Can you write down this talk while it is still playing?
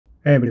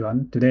Hey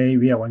everyone, today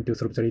we are going to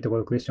solve the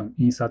LeetCode question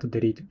Insert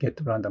Delete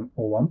GetRandom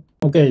O1.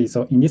 Okay,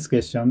 so in this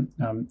question,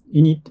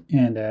 init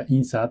and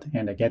insert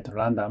and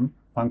getRandom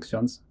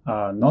functions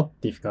are not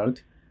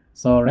difficult.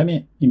 So let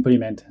me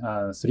implement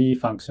three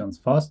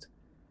functions first.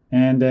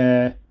 And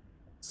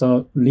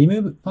so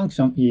remove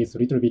function is a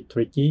little bit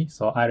tricky,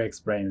 so I'll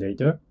explain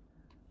later.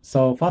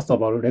 So first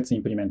of all, let's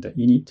implement the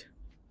init.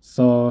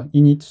 So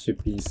init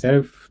should be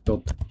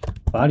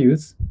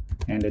self.values,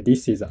 and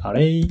this is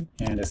array,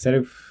 and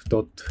self.values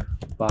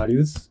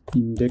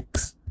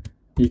index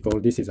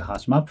equal this is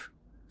hash map.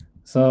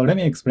 So let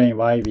me explain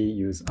why we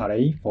use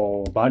array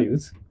for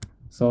values.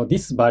 So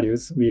these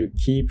values will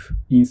keep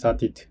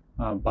inserted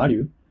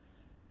value,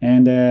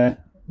 and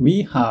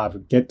we have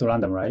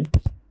getRandom, right?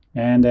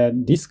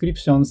 And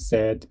description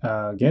said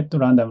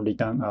getRandom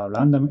return a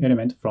random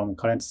element from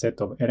current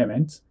set of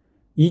elements.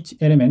 Each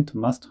element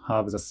must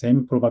have the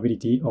same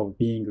probability of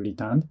being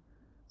returned.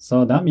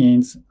 So that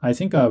means I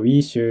think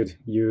we should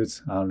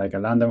use like a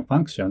random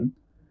function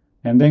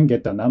and then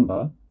get a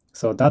number.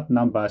 So that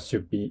number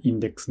should be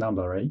index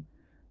number, right?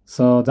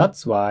 So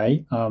that's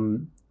why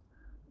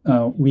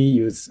we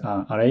use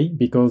array,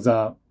 because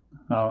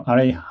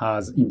array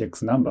has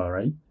index number,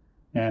 right?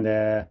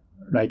 And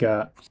like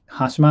a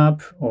hash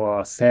map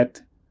or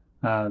set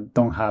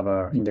don't have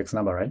an index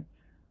number, right?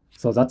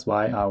 So that's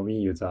why we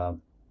use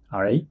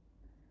array.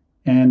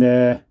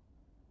 And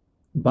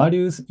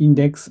values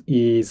index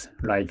is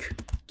like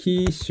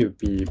key should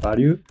be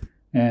value,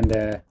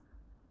 and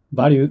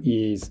value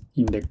is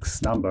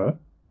index number.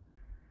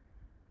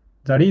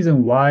 The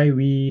reason why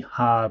we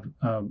have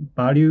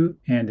value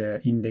and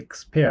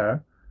index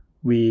pair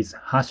with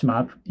hash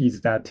map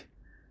is that,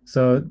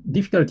 so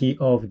difficulty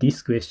of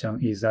this question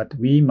is that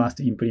we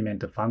must implement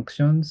the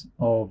functions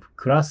of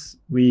class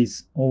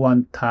with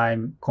O1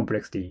 time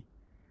complexity.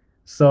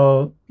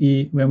 So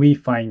when we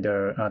find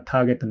the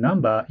target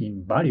number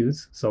in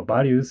values, so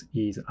values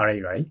is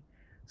array, right?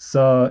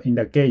 So in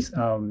the case,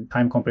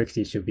 time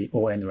complexity should be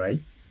ON, right?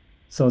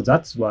 So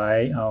that's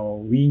why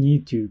we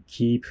need to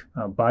keep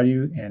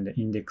value and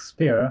index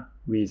pair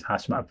with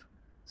hash map.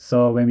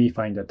 So when we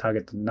find the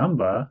target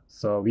number,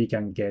 so we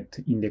can get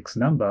index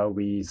number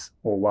with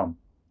O1.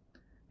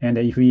 And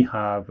if we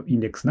have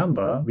index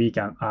number, we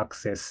can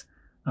access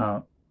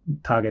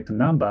target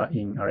number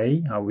in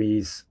array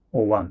with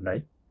O1,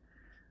 right?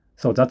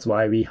 So that's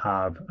why we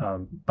have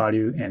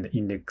value and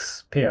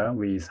index pair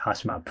with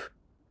hash map.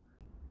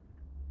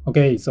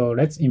 Okay, so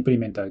let's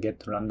implement a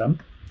getRandom.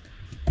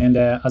 And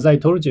as I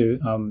told you,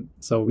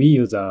 so we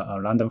use a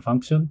random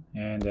function,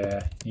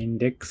 and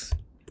index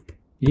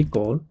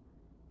equal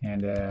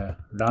and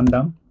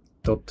random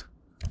dot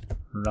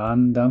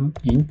random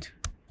int,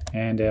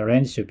 and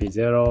range should be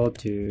 0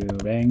 to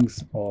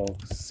length of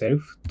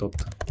self dot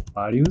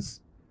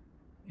values,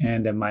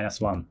 and then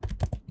 -1,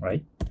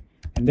 right?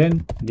 And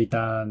then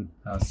return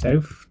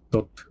self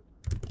dot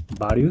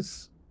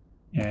values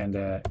and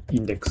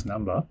index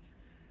number.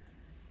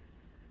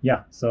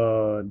 Yeah,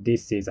 so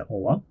this is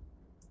O1.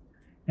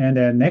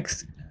 And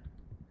next,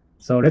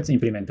 so let's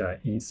implement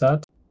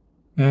insert.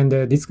 And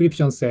the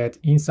description said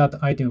insert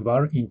item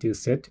var into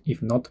set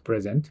if not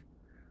present.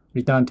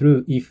 Return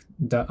true if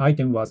the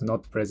item was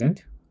not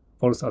present,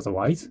 false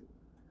otherwise.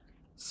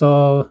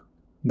 So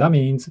that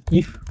means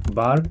if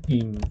var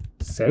in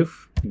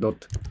self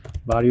dot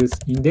values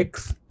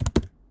index,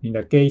 in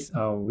the case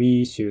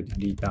we should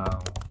return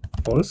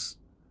false.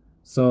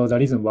 So the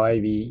reason why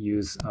we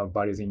use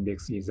values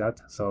index is that,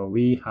 so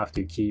we have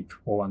to keep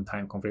O1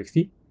 time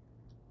complexity.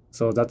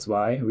 So that's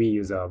why we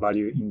use a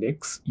value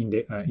index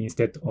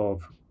instead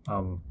of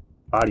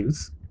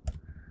values.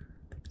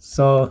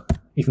 So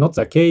if not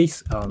the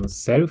case,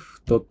 self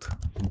dot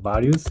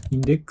values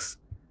index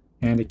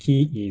and the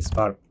key is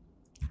var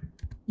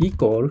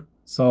equal.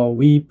 So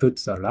we put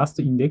the last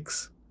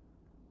index,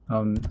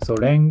 so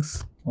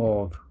length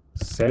of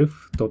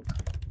self dot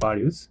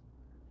values,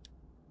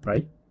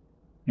 right?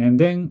 And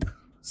then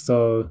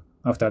so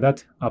after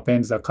that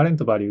append the current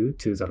value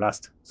to the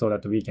last so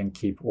that we can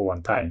keep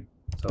O1 time.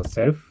 So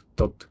self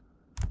dot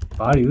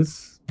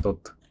values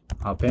dot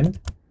append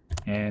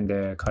and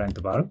current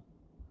var.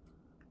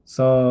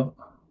 So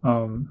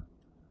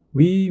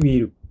we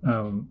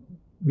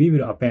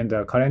will append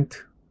the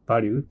current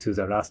value to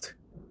the last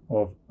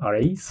of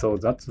array. So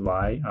that's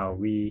why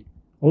we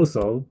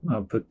also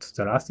put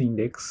the last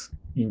index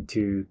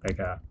into like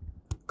a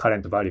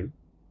current value.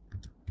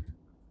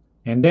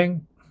 And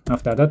then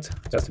after that,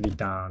 just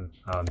return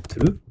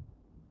true.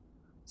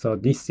 So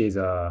this is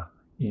a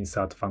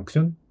insert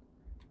function.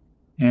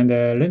 And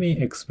let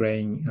me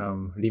explain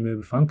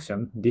remove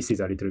function. This is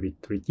a little bit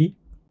tricky.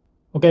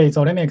 Okay,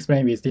 so let me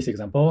explain with this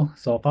example.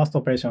 So first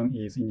operation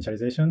is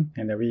initialization,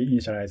 and we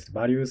initialize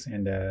values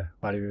and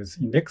values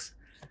index.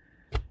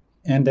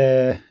 And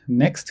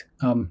next,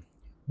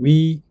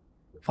 we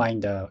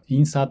find the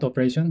insert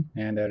operation,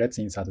 and let's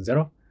insert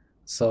 0.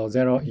 So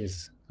 0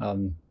 is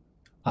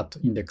at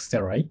index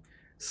 0, right?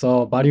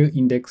 So value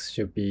index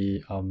should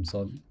be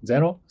so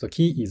 0. So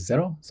key is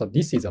 0. So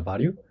this is a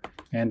value,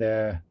 and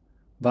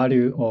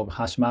value of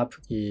hash map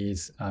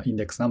is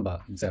index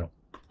number 0.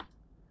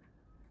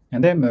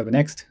 And then move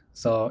next.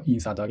 So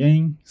insert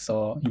again.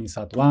 So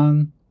insert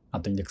 1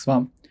 at index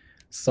 1.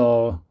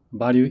 So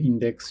value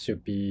index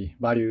should be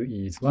value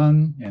is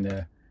 1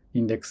 and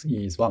index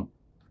is 1.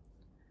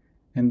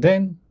 And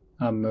then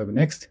move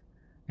next.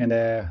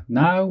 And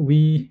now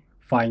we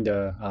find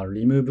a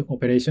remove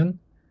operation.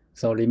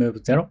 So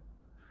remove 0.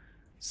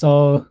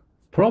 So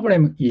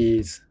problem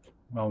is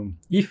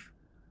if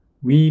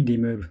we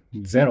remove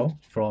 0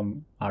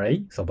 from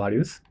array, so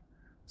values,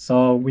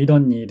 so we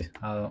don't need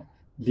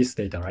this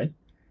data, right?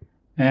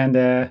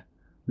 And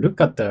look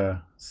at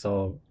the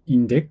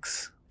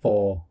index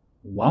for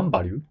 1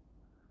 value.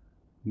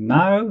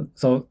 Now,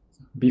 so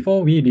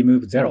before we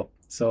remove 0,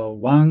 so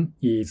 1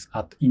 is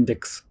at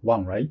index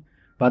 1, right?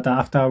 But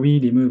after we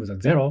remove the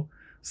 0,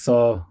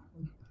 so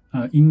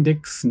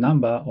index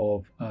number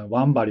of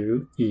 1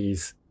 value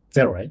is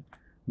 0, right?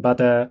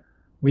 But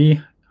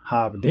we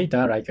have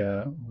data like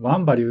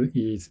 1 value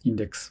is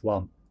index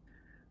 1.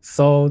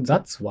 So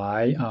that's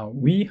why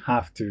we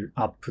have to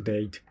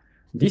update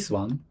this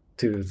one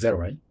to 0,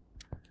 right?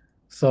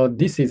 So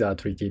this is a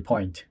tricky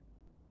point.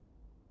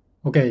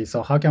 Okay,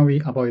 so how can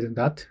we avoid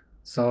that?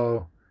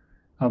 So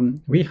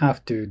we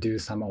have to do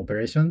some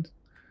operations.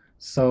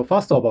 So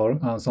first of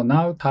all, so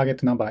now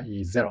target number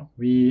is 0.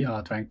 We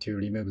are trying to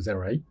remove 0,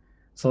 right?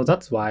 So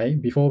that's why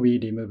before we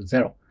remove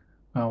 0,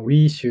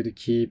 we should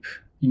keep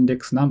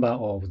index number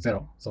of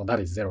 0. So that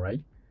is 0,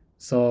 right?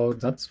 So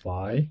that's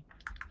why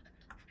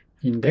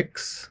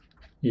index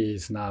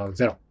is now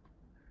 0.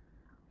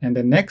 And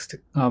then next,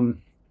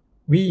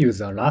 we use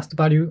the last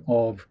value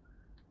of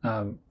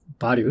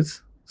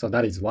values. So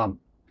that is 1.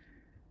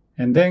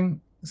 And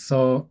then,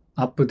 so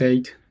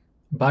update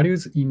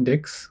values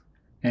index,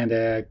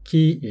 and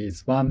key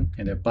is 1,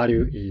 and the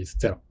value is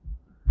 0.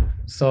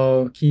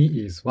 So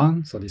key is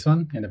 1, so this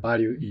one, and the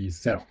value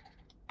is 0.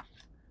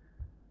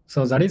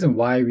 So the reason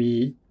why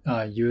we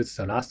use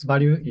the last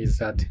value is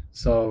that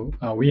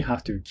we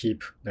have to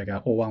keep like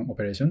a O1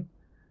 operation.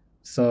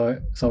 So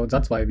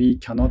that's why we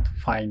cannot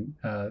find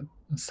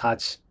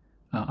such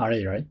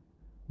array, right?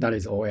 That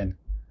is ON.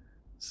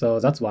 So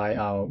that's why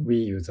we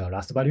use the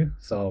last value,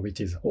 so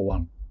which is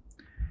O1.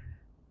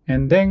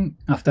 And then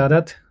after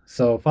that,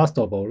 so first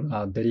of all,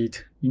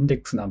 delete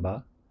index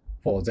number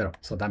for 0.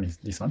 So that means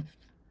this one.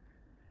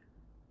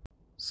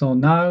 So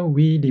now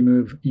we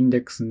remove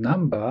index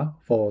number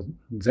for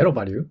 0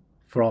 value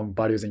from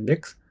values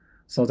index.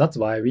 So that's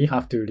why we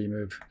have to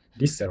remove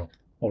this 0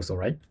 also,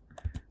 right?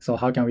 So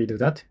how can we do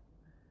that?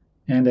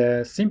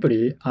 And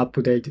simply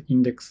update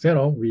index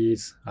 0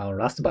 with our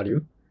last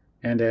value.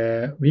 And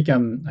we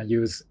can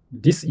use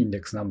this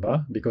index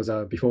number because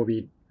before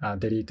we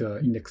delete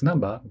index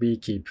number, we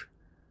keep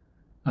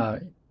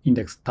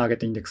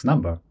target index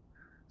number.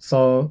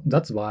 So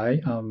that's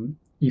why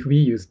if we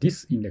use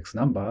this index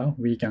number,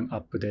 we can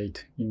update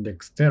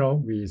index 0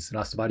 with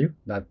last value,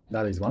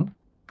 that is 1.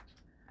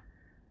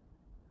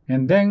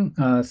 And then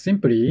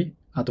simply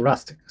at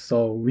last,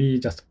 so we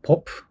just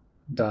pop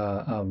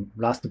the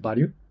last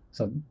value.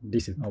 So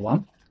this is a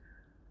 1.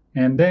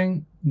 And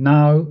then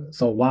now,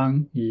 so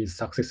 1 is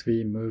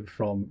successfully moved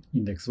from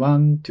index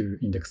 1 to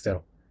index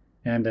 0.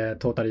 And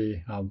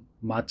totally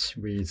match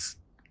with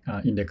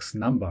index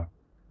number,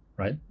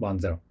 right? 1,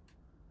 0.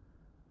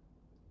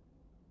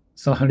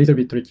 So a little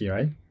bit tricky,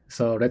 right?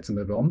 So let's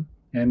move on.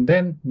 And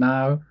then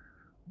now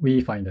we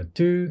find a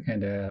 2,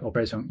 and the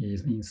operation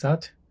is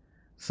insert.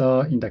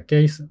 So in that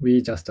case, we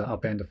just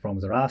append from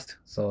the last.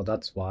 So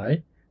that's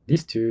why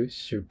this 2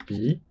 should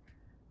be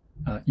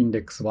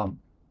index 1.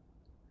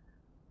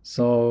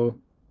 So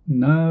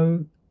now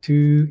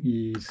 2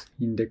 is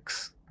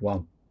index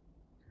 1.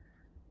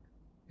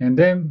 And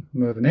then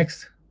move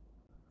next.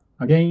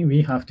 Again,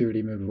 we have to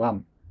remove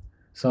 1.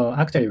 So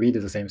actually we do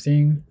the same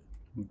thing,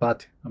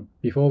 but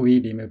before we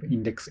remove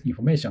index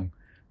information,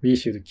 we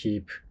should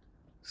keep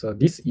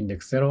this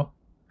index 0.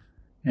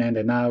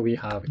 And now we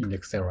have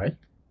index 0, right?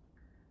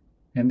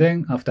 And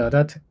then after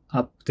that,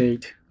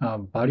 update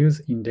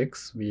values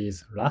index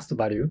with last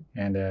value,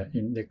 and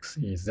index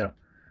is 0.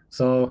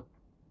 So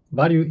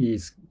value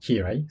is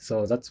key, right?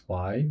 So that's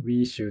why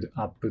we should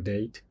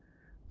update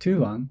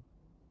to 1.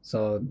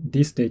 So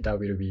this data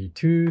will be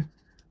 2,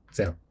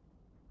 0.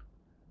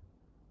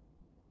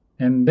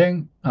 And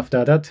then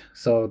after that,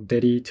 so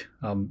delete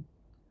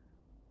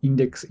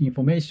index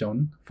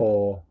information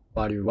for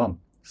value 1.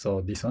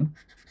 So this one,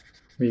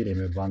 we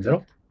remove 1,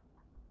 0.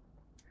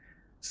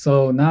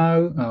 So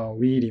now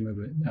we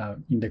remove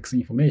index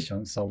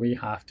information, so we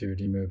have to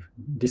remove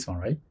this one,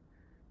 right?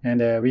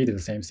 And we do the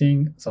same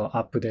thing, so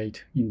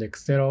update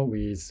index 0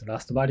 with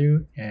last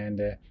value,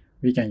 and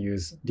we can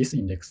use this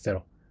index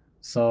 0.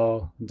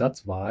 So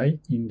that's why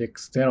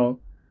index 0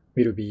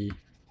 will be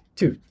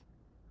 2.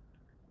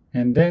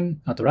 And then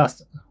at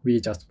last,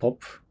 we just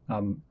pop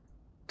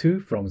 2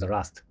 from the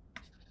last.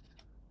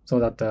 So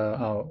that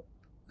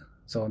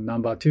so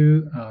number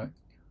 2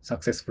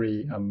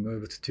 successfully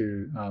moved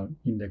to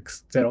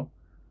index 0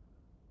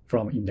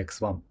 from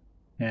index 1.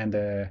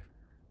 And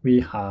we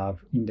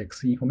have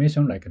index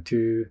information like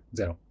 2,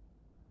 0.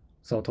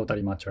 So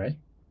totally match, right?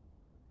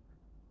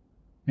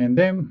 And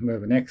then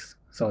move next.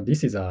 So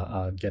this is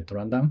a get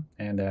random,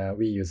 and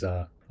we use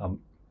a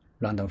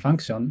random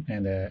function,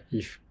 and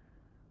if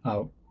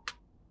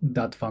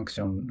that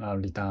function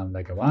return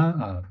like a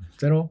 1,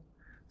 0,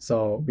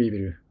 so we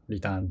will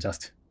return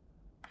just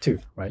 2,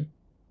 right?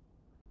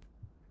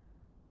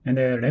 And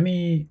let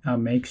me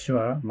make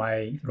sure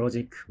my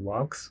logic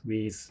works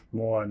with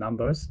more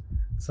numbers.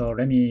 So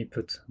let me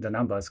put the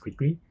numbers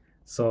quickly.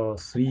 So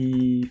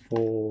 3,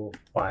 4,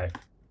 5.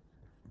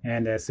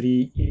 And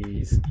 3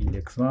 is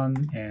index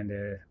 1,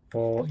 and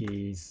 4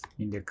 is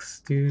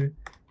index 2,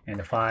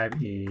 and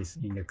 5 is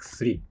index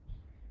 3.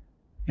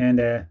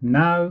 And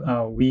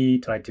now we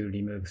try to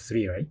remove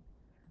 3, right?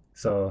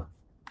 So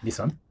this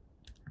one.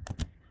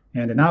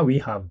 And now we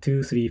have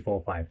 2, 3,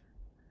 4, 5.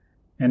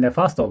 And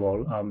first of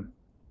all,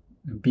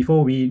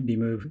 before we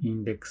remove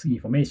index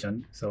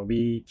information, so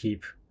we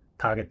keep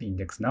target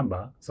index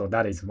number. So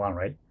that is 1,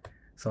 right?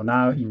 So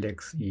now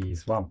index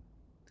is 1.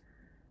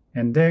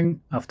 And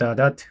then after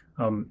that,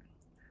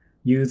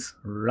 use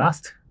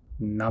last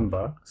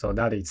number. So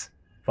that is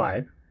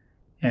 5.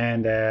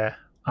 And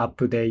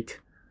update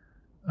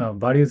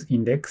values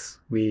index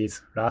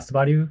with last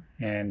value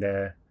and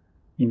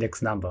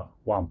index number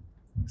 1.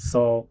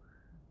 So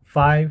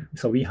 5,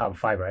 so we have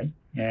 5, right?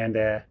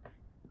 And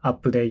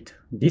update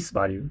this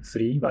value,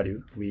 3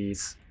 value,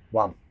 with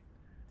 1.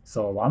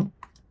 So 1.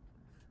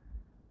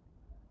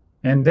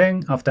 And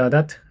then after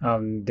that,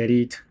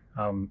 delete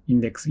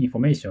index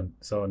information.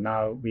 So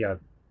now we are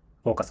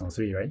focused on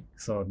 3, right?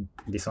 So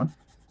this one.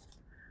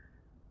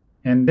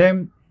 And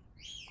then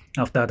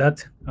after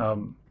that,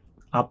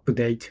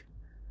 update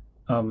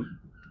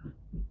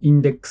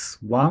index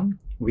 1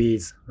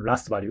 with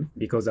last value,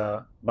 because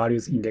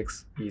values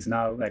index is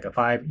now like a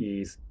 5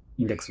 is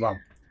index 1.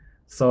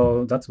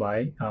 So that's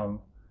why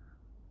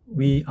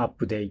we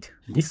update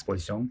this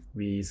position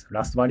with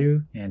last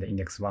value and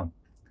index 1.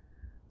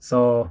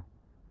 So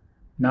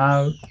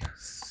now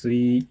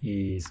 3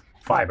 is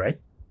 5, right?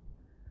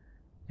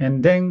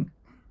 And then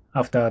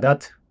after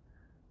that,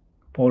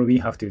 all we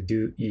have to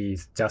do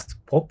is just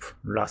pop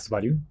last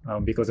value,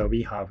 because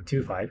we have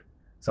 2, 5.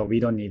 So we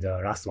don't need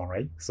the last one,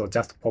 right? So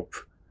just pop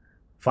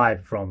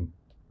 5 from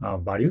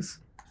values.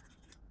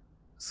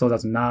 So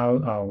that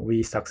now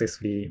we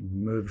successfully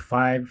move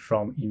 5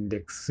 from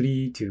index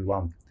 3 to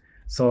 1.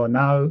 So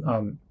now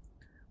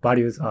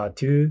values are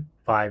 2,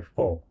 5,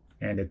 4.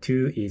 And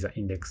 2 is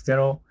index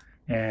 0,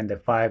 and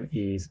 5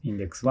 is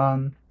index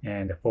 1,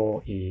 and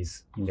 4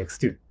 is index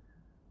 2.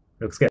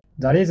 Looks good.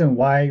 The reason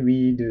why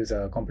we do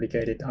the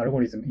complicated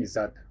algorithm is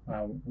that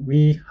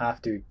we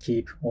have to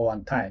keep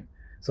O1 time.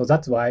 So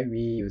that's why we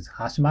use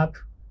hash map.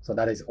 So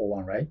that is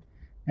O1, right?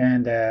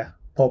 And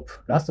pop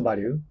last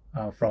value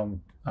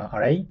from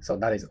array. So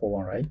that is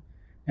O1, right?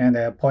 And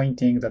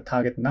pointing the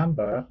target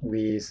number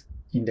with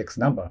index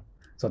number.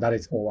 So that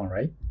is O1,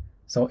 right?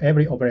 So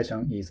every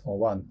operation is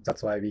O1.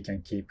 That's why we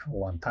can keep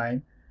O1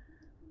 time.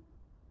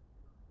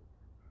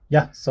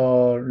 Yeah,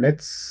 so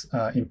let's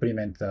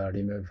implement the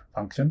remove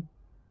function.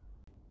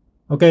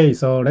 Okay,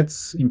 so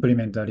let's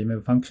implement the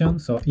remove function.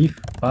 So if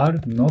var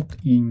not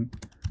in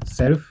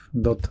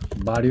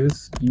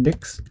self.values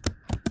index,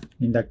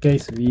 in that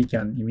case, we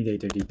can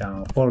immediately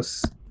return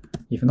false.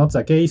 If not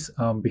the case,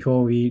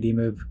 before we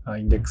remove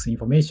index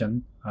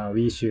information,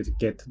 we should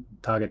get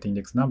target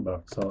index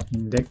number. So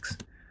index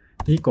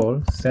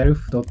equal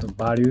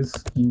self.values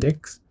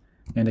index,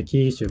 and the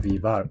key should be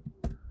var.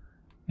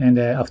 And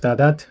after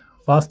that,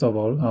 first of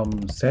all,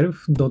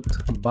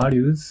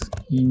 self.values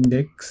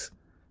index,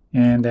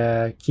 and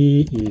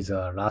key is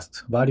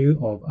last value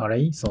of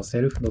array. So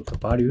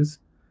self.values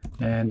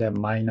and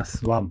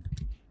 -1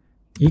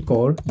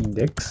 equal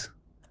index.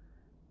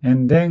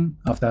 And then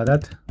after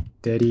that,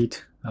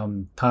 delete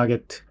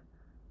target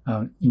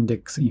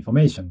index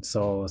information.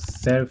 So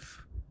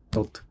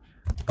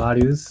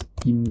self.values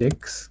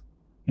index,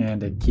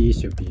 and the key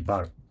should be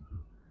var.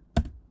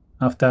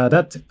 After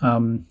that,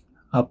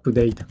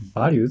 update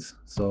values.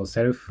 So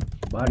self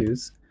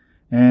values,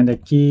 and the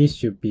key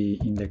should be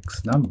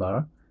index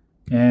number,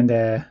 and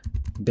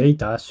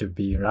data should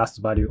be last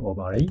value of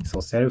array.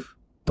 So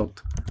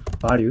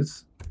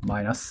self.values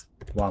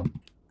 -1.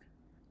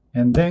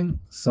 And then,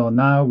 so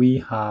now we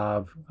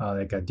have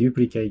like a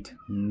duplicate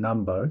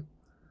number.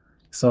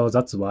 So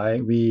that's why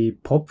we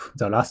pop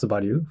the last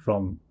value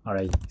from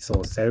array.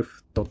 So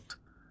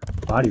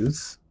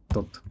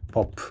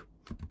self.values.pop.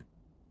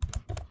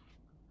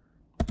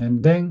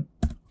 And then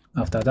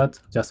after that,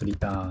 just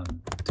return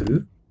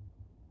true.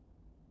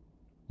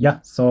 Yeah,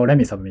 so let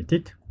me submit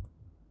it.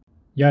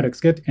 Yeah, looks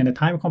good. And the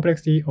time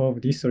complexity of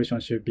this solution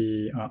should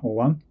be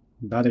O1.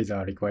 That is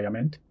a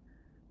requirement.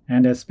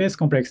 And the space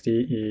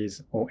complexity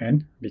is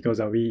On,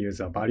 because we use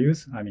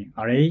values,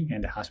 array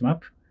and hash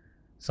map.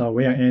 So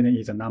where n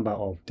is the number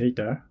of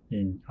data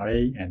in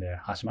array and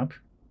hash map.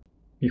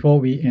 Before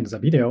we end the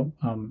video,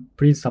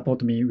 please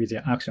support me with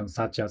your actions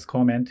such as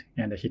comment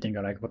and hitting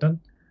the like button.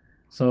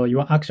 So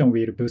your action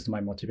will boost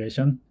my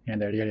motivation,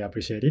 and I really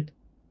appreciate it.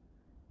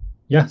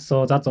 Yeah,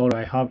 so that's all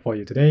I have for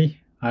you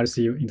today. I'll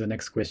see you in the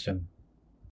next question.